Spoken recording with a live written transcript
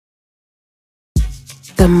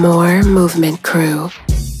The More Movement Crew.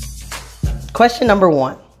 Question number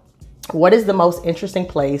 1. What is the most interesting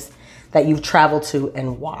place that you've traveled to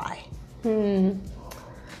and why?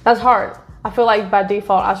 That's hard. I feel like by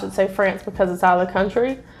default I should say France because it's out of the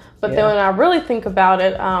country. But then when I really think about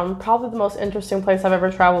it, probably the most interesting place I've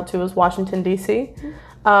ever traveled to is Washington, D.C.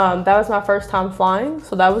 That was my first time flying,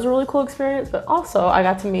 so that was a really cool experience. But also, I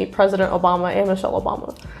got to meet President Obama and Michelle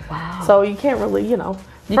Obama. Wow. So you can't really,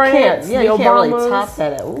 France, you can't really top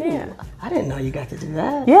that. Ooh, yeah. I didn't know you got to do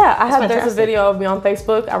that. Yeah, there's a video of me on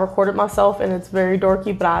Facebook. I recorded myself, and it's very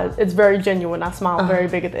dorky, but it's very genuine. I smiled very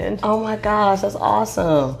big at the end. Oh my gosh, that's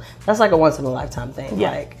awesome. That's like a once-in-a-lifetime thing.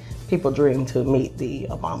 Yeah. Like, people dream to meet the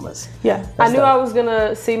Obamas. Yeah, That's I knew dope. I was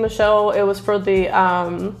gonna see Michelle. It was for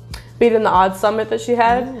the Beating the Odds summit that she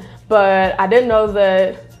had, but I didn't know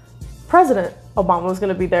that President Obama was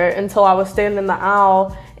gonna be there until I was standing in the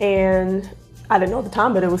aisle, and I didn't know at the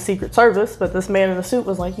time, but it was Secret Service. But this man in a suit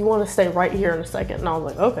was like, "You want to stay right here in a second?" And I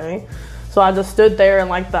was like, "Okay." So I just stood there, and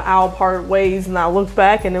like the aisle parted ways, and I looked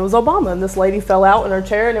back, and it was Obama, and this lady fell out in her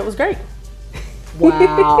chair, and it was great.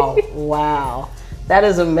 Wow, wow. That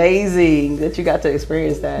is amazing that you got to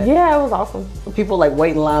experience that. Yeah, it was awesome. People like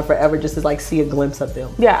wait in line forever just to like see a glimpse of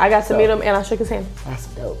them. Yeah, I got to meet him and I shook his hand. That's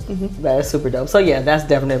dope. That is super dope. So yeah, that's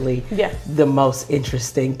definitely the most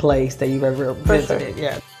interesting place that you've ever visited. Sure.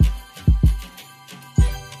 Yeah.